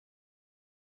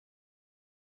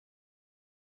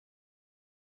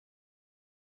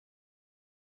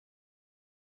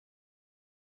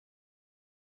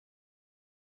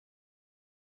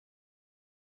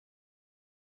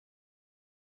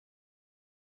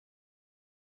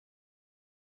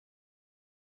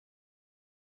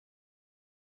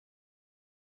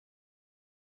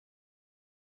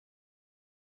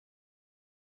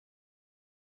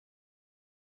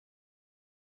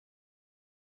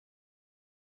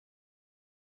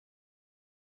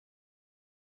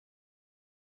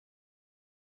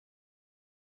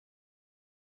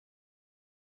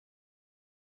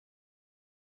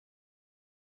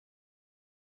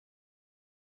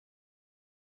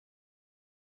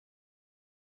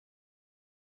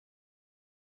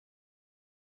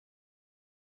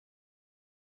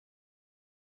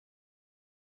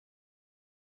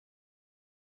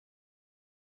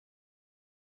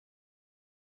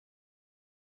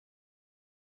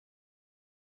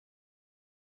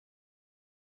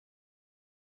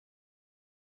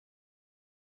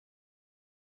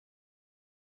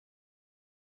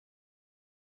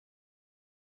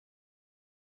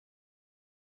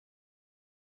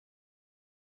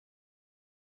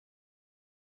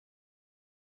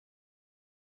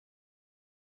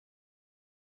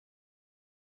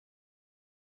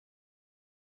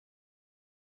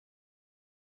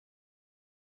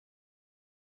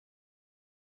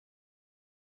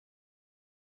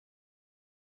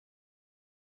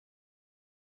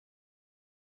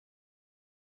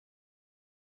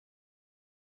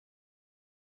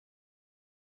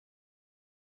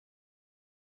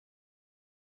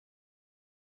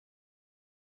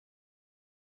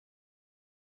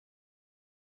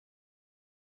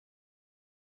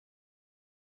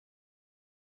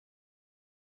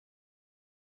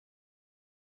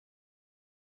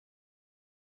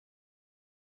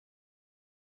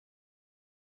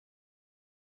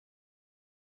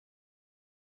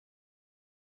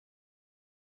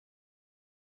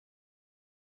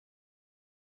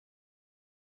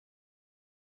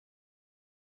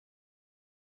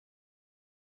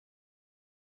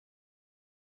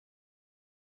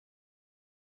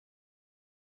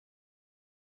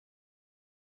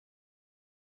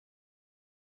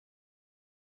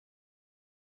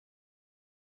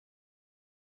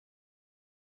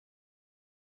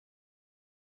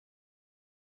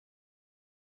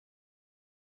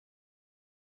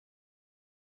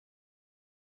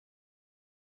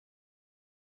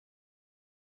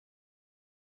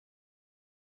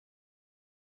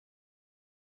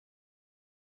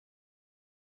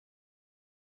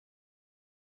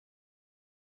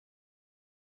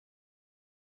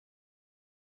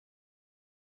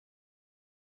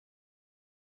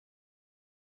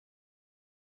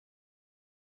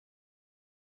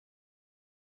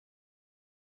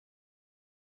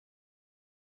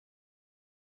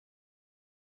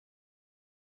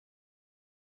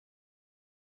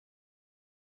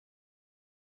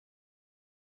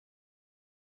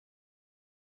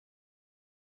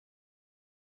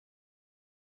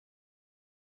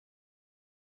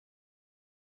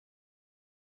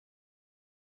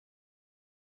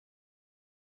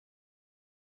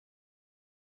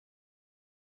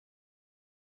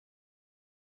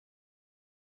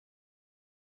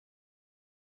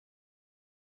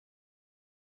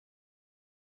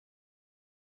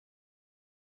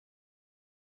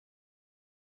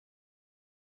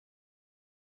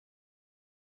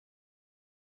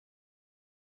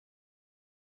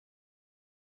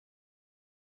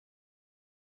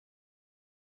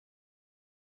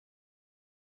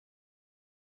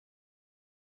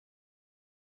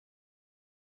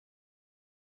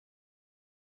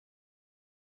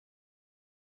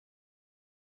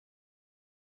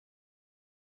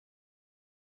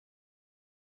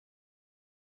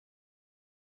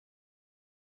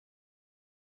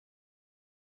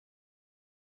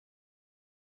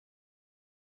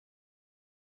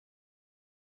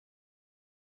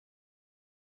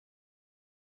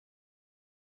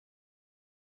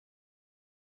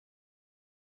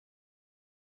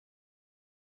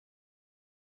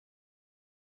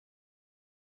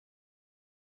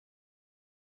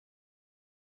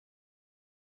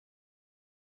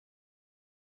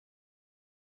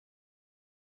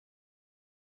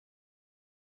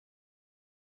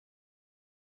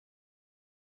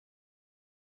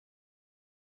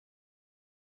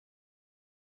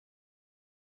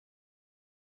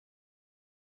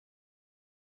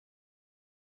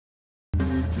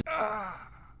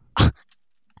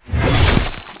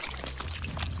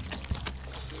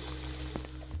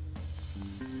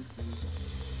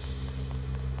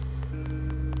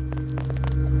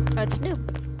That's new.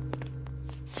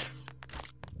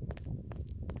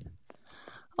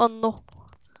 Oh no.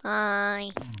 Hi.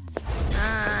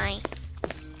 Hi.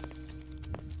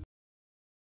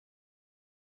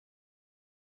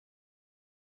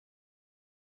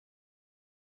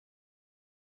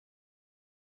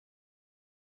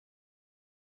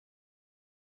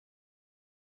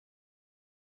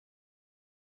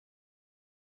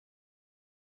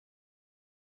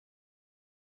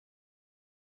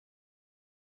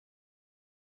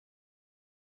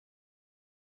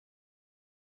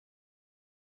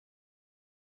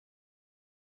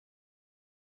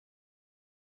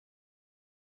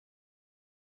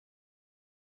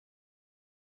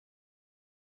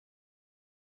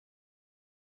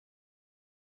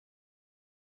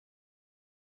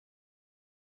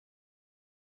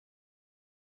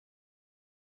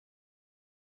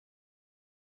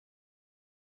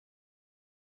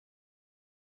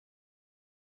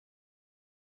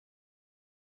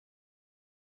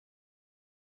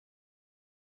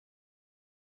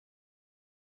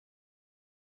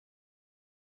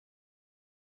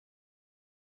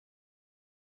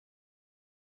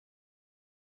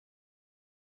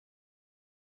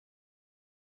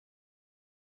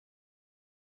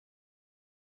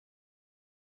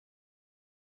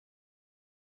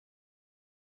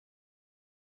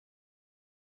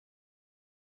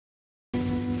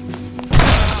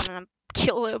 I'm gonna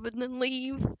kill him and then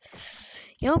leave.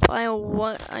 Yup, I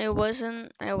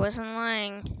wasn't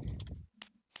lying.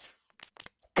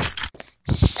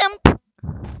 Simp.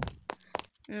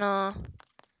 No,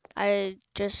 I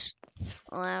just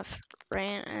laughed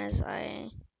right as I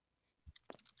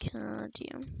killed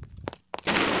you.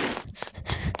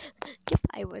 If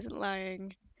I wasn't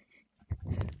lying.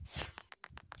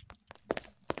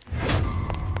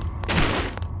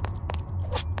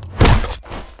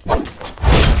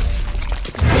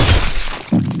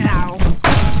 Ow.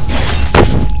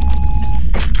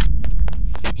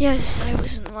 Yes, I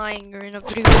wasn't lying or in a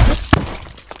video.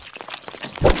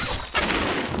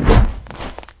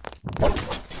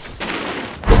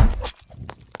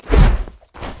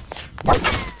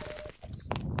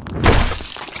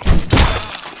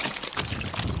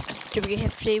 Did we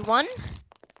hit 51?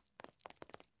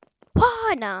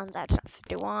 Oh, no, that's not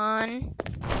 51.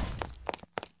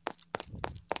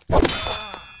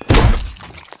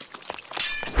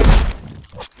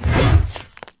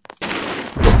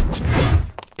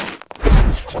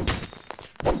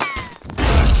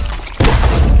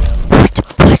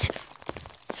 What?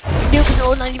 New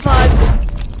control 95.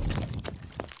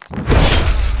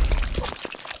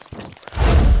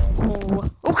 Oh,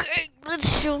 okay,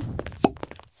 let's show.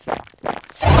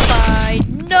 Bye.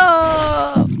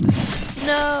 No!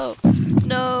 No!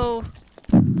 No!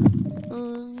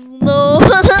 No!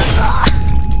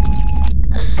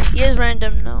 He is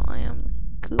random. No, I am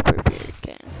Cooper Beard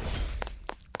Cat.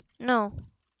 No,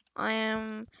 I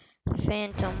am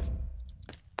Phantom.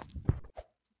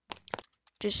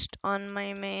 Just on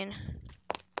my main.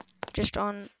 Just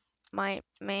on my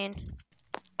main.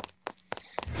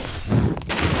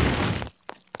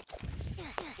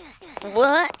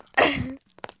 What?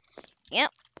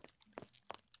 Yep.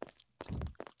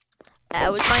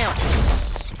 That was my own.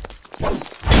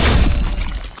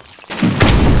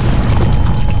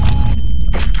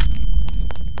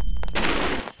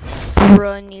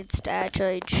 Bro needs to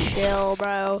actually chill,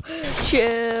 bro.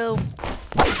 Chill.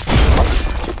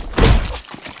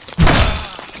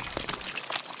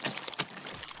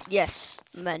 Yes,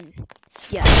 men.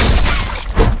 Yes.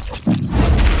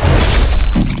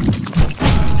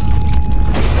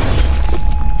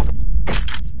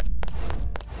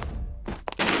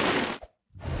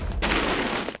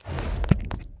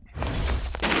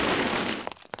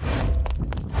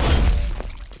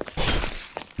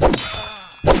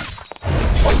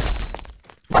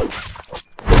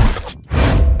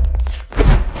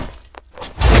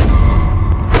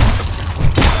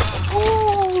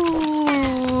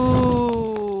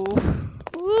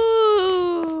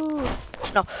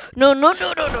 No, no,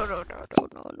 no, no, no, no, no, no,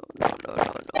 no, no, no,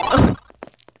 no, no.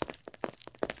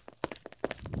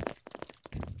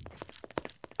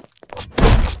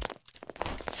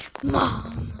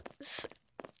 Mom.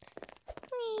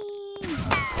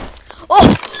 Oh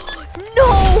no!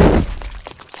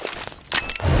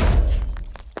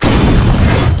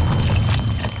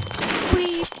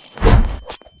 Please.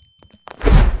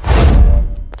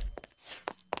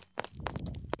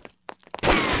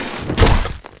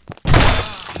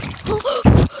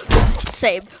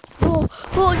 save. Oh,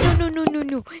 oh no no no no no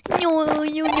no no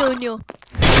no no.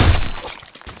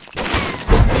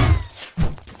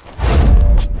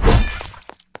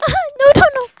 No no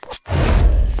no.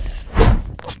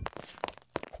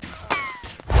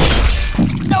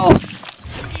 No.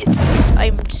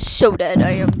 I'm so dead.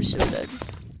 I am so dead.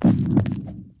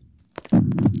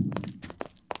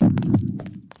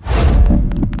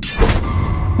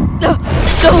 No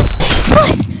no.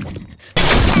 What?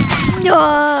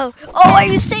 No! Oh, are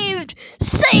you saved?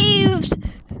 Saved!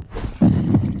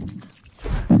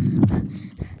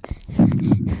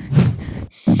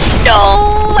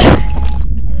 No!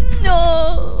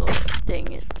 No!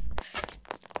 Dang it.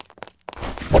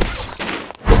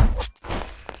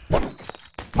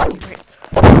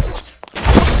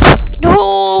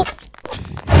 No!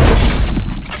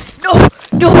 No!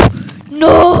 No!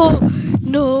 No!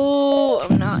 No!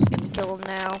 I'm not gonna kill him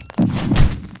now.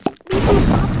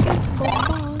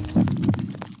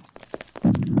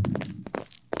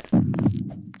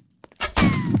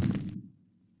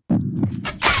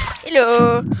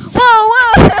 Hello. Whoa,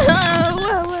 whoa,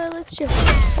 whoa, whoa, let's just.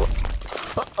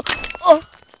 Oh.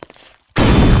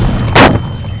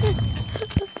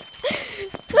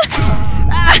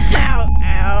 Ow,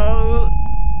 ow.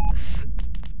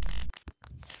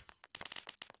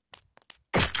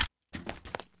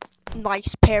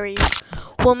 Nice parry.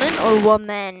 Woman or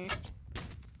woman?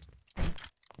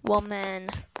 Woman.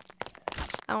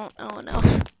 I don't know.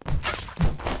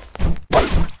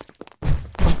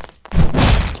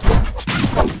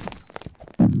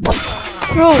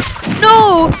 Bro,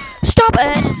 no! Stop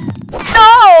it!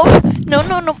 No! No,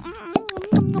 no, no.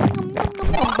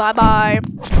 Bye bye.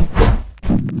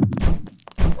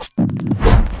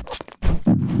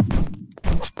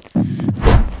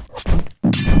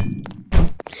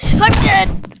 I'm dead!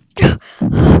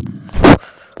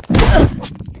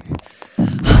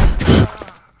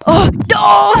 Oh,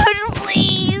 no!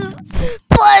 Please!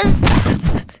 Plus!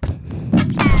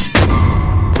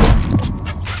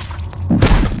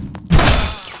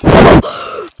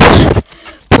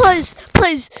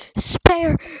 Please,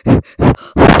 spare. Oh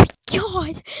my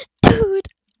god, dude.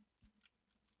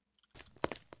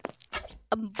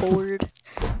 I'm bored.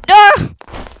 No!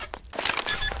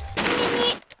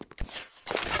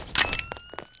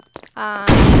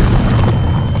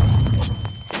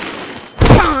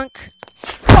 Bonk.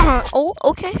 Bonk. Oh,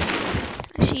 okay.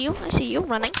 I see you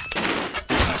running.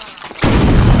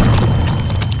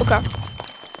 Okay.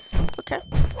 Okay.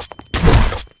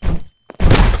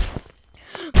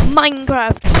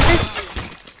 Minecraft.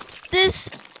 This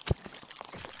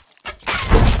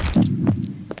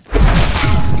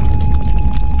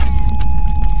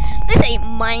ain't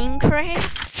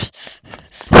Minecraft.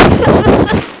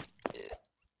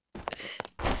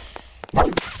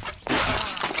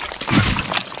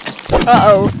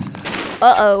 Uh-oh.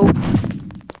 Uh-oh.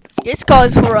 This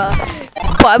calls for a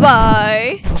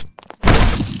bye-bye.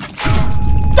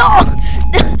 No!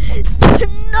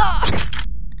 No!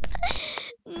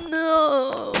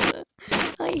 No!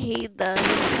 I hate that.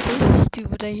 It's so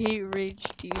stupid. I hate rage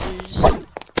users.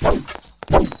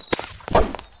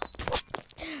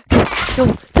 No,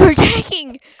 they're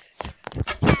attacking!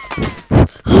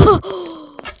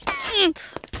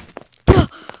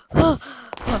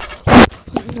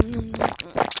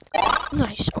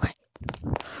 Nice, okay.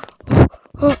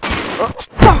 Fuck! Fuck!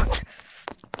 Fuck!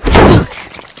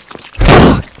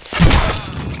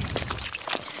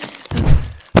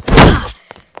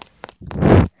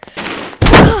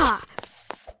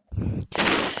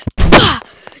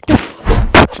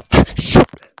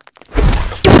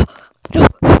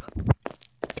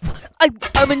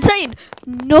 I'm insane!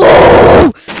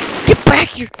 No! Get back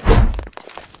here!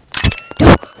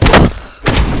 No!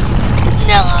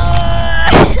 No!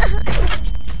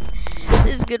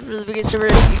 This is good for the biggest server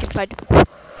you can find.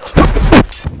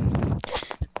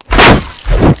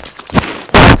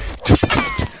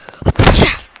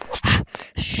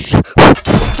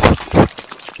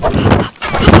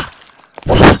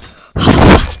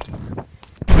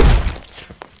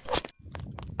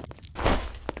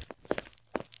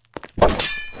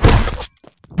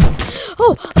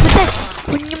 Oh, I'm dead.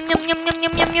 Yum yum yum yum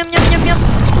yum yum yum yum yum.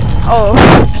 Oh,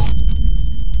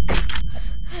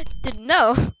 didn't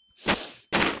know.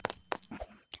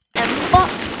 Emma,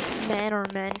 man or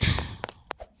men?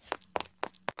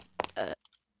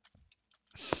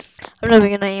 I'm not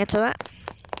even gonna answer that.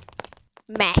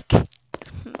 Mac,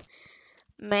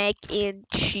 mac and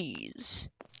cheese.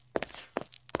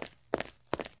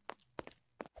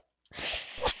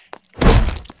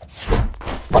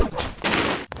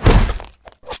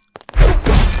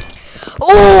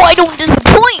 Oh, I don't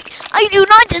disappoint! I do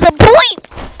not disappoint!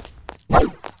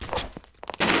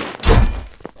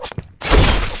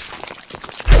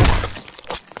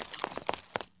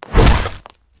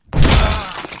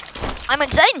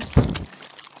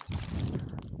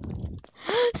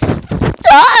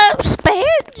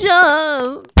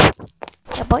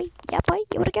 boy, you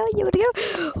wanna go,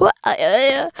 What?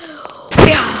 Yeah.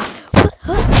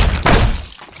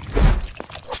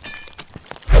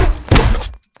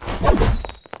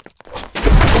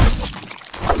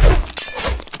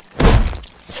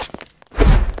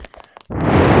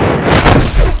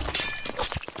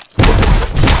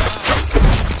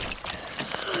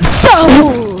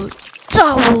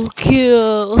 Double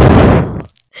kill.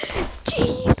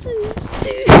 Jesus,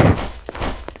 dude.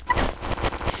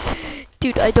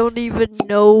 Dude, I don't even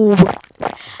know.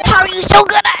 How are you so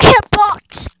good at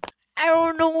hitbox? I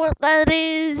don't know what that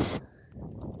is.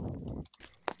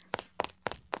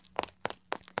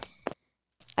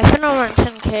 I spent over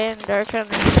 10k in Dark and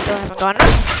I still haven't gone up.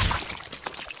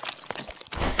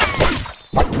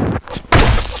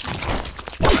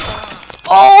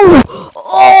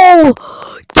 Oh!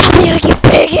 Tell me how to get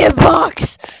big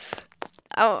hitbox!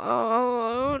 I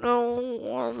don't know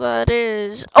what that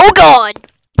is. Oh god!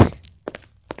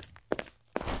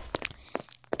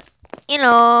 You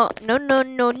know, no,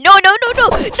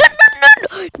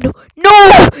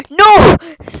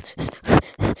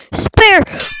 spare,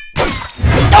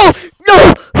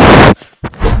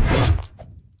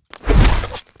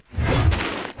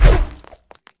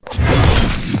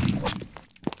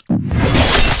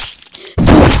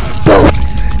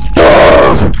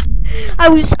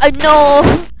 no.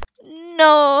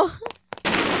 No.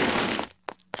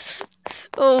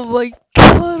 Oh my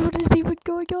god, what is even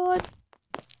going on?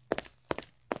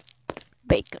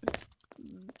 Bacon.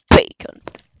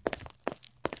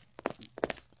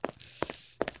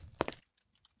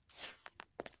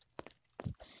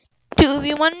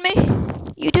 2v1 me?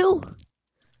 You do?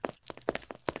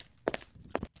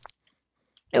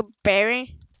 No,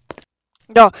 Barry?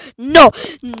 No.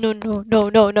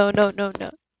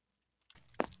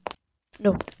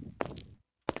 No.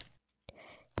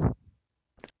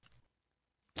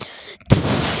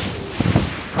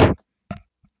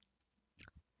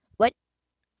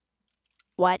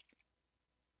 What?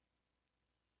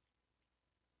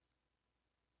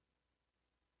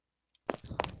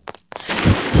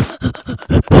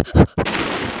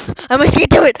 I must get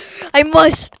to it! I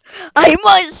must!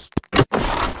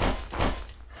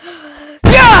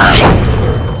 Yeah!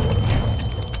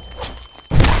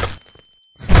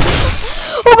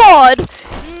 Oh god!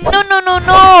 No!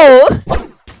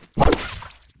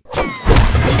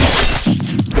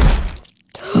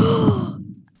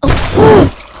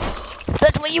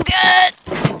 That's what you get!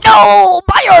 No!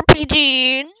 My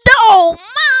RPG! No!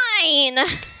 Mine!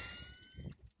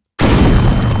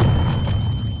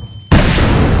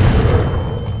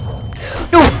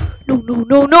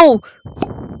 No!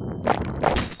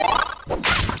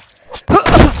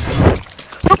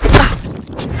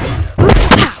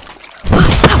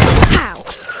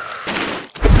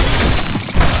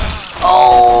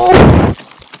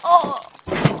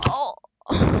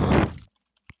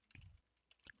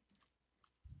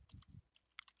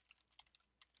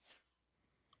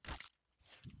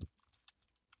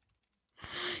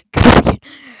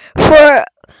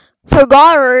 For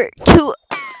Goddard to.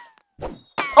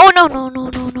 Oh no.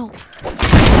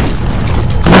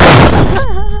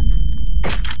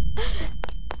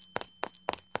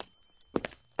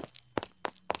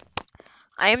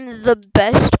 I'm the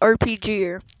best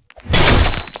RPGer.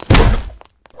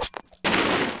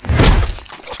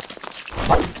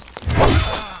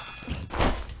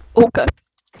 Okay.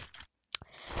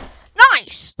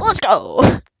 Nice! Let's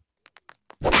go!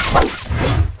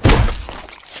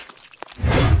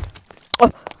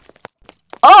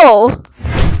 Oh!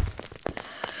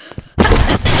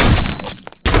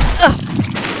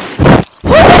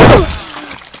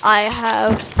 I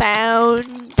have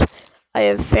found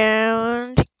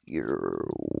your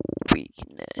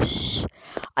weakness.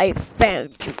 I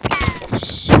found your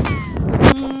weakness.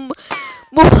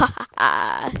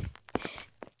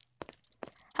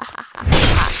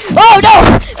 Oh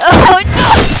no! Oh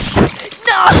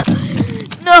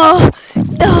no!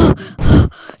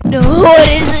 No! What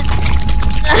is it?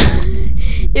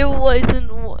 It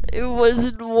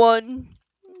wasn't one.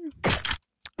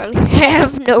 I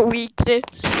have no weakness.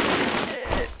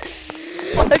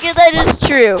 Okay, that is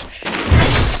true.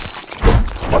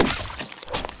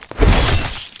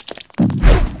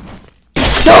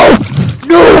 No!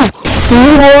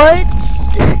 What?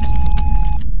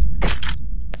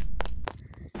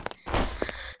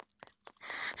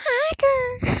 Hacker.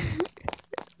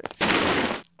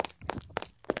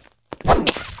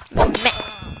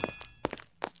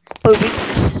 But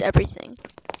weakness is everything.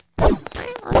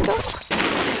 Alright, let's go.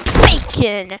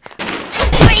 Bacon!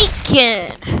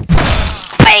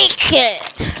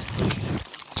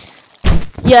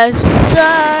 Yes,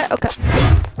 okay.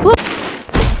 Whoop.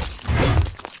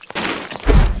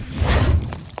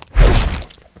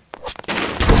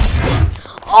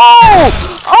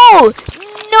 No!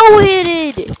 No hit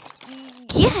it!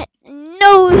 Yeah!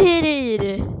 No hit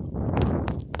it!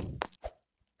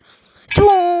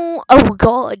 Oh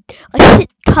god! I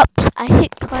hit cups! I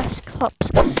hit glass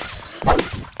cups!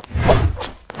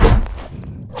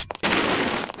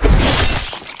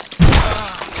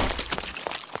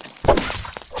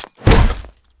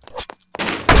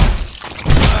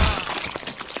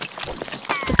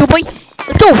 Let's go, boy!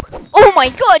 Let's go! Oh my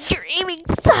god! Your aiming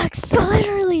sucks!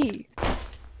 Literally!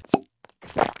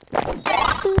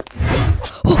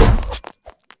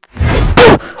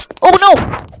 Oh no!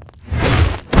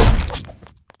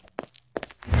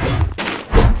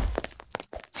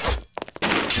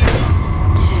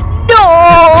 No!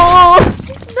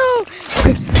 No!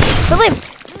 Okay. Believe!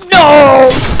 No!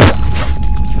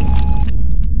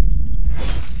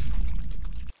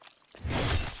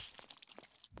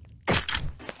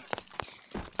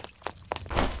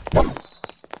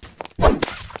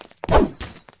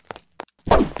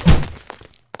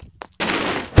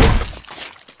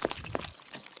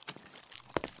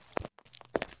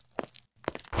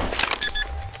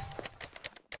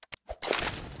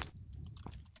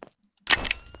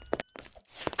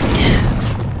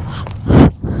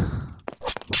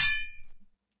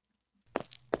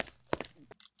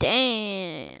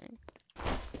 Dang.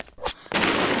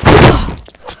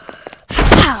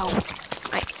 Pow!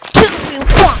 Right,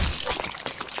 2v1!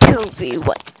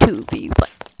 2v1, 2v1,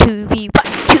 2v1,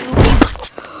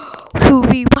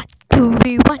 2v1,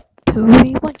 2v1,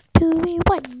 2v1,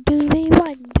 2v1,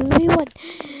 2v1, 2v1,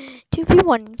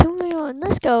 2v1, 2v1,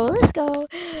 let's go, let's go.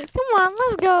 Come on,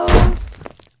 let's go.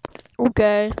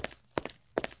 Okay.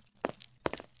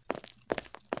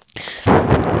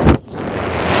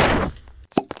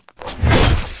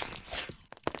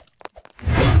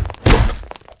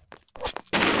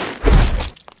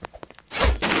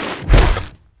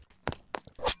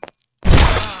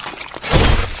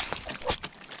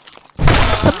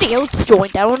 Somebody else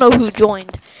joined. I don't know who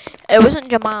joined. It wasn't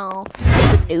Jamal.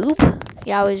 It was a noob?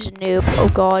 Yeah, it was a noob. Oh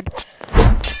god.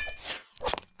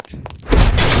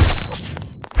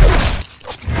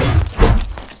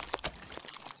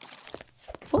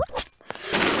 What?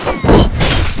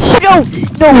 Oh no!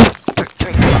 No!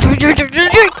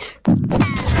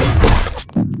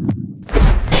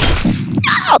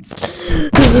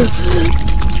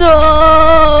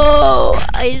 No!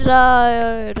 I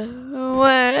died.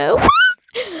 Where?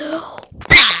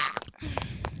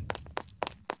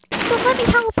 Don't let me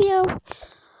help you.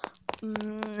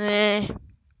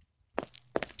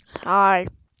 Hi.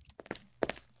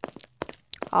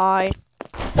 Hi.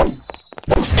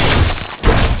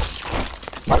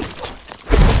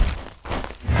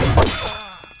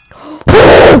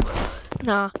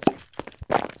 Nah.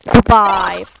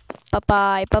 Bye-bye.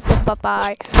 Bye-bye.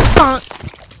 Bye-bye. Bonk.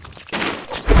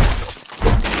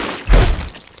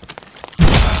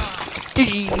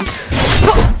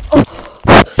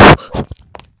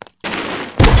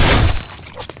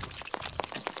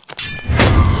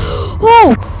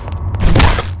 Oh!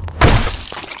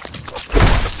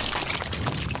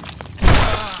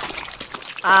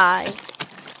 Hi.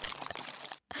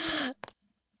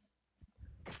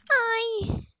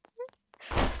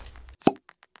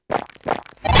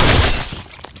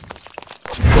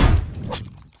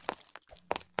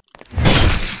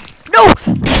 No!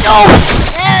 No!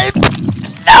 Help!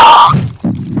 No!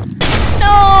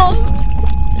 No!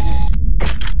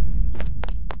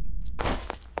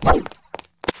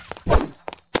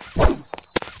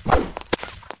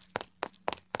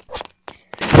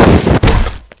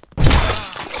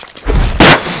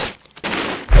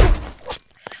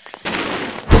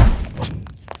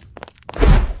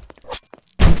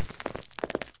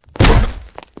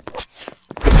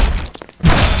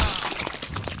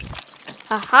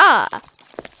 Aha!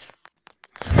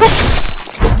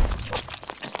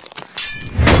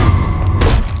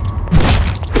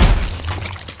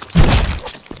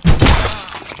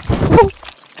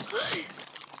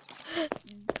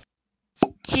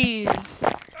 Jeez.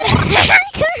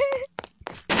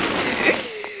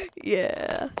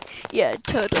 Yeah. Yeah,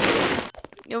 totally.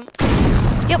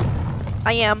 Yep.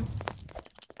 I am.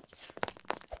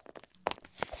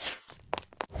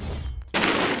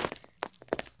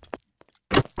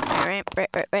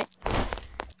 Right.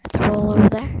 They're all over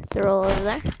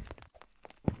there.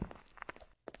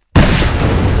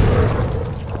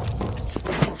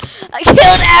 I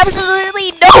killed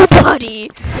absolutely nobody!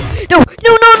 No!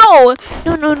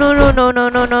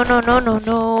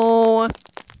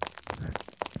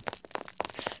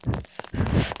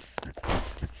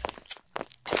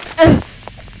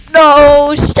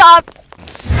 No! Stop!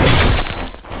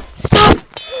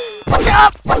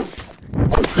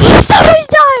 Somebody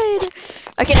died!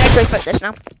 I can actually fight this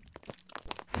now.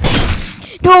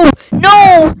 No!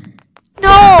 No!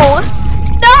 No!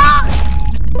 No!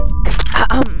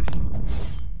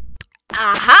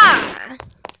 Aha!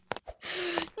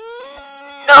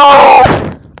 No!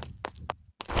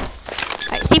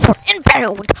 Alright, C4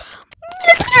 inbound!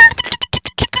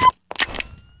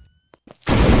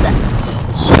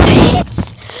 Oh, that hits!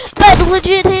 That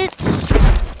legit hits!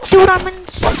 Dude, I'm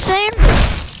insane!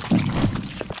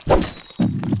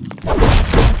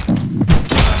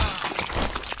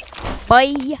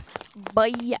 Bye!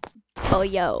 Bye!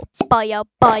 Boyo! Boyo!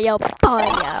 Boyo!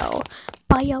 Boyo!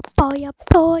 Boyo! Boyo!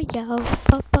 Boyo!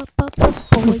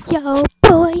 Boyo!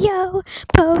 Boyo!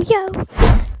 Boyo!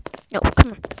 No,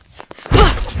 come on.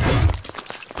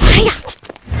 Hiya!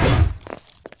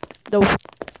 No.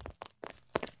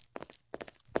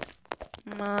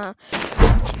 No!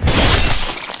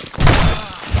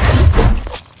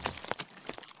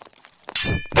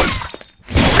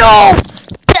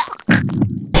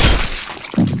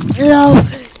 No!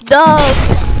 No!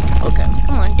 Okay,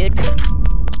 come on, dude.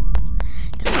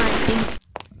 Come on, dude.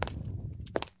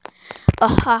 Ha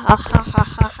ha ha ha ha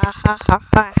ha ha ha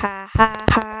ha ha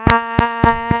ha.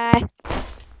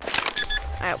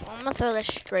 Alright, well, I'm gonna throw this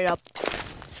straight up.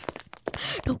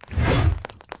 No.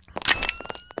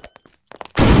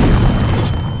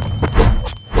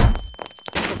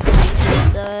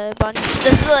 The bunch.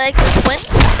 This is like the twins.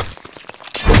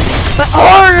 But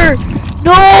harder!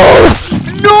 No!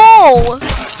 No!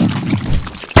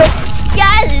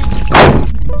 Yes!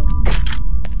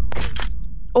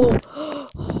 Oh.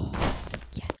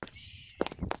 Yes.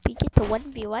 We get to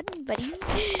 1v1, buddy.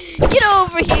 Get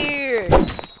over here!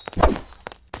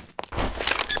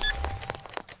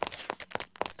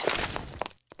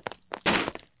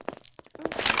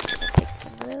 Take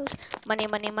some of those. Money,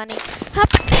 money, money. Hop!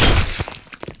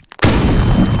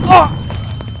 Oh!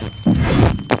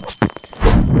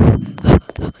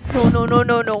 No, no, no,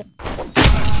 no, no.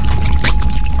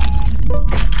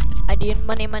 I need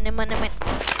money, money, money, money.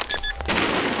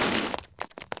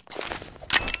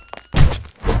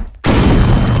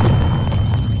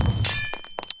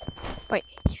 Wait,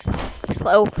 he's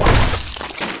slow.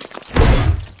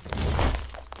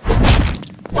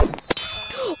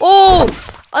 Oh!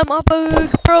 I'm a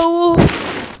big pro!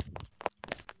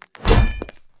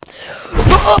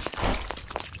 Oh!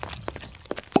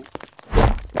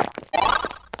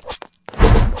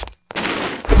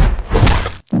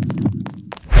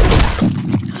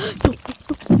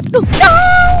 No!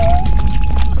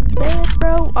 I'm dead,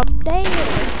 bro. I'm dead.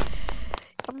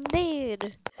 I'm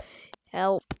dead.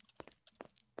 Help.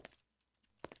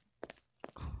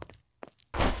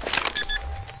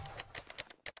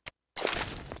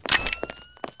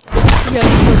 Yeah,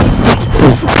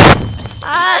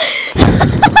 ah!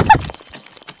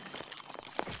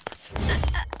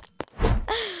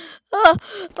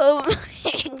 Oh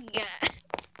my god.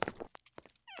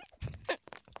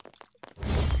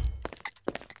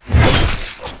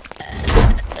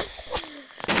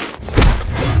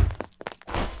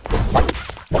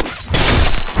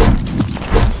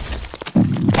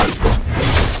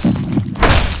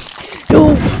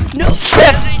 No, no,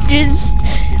 ravages,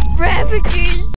 ravages.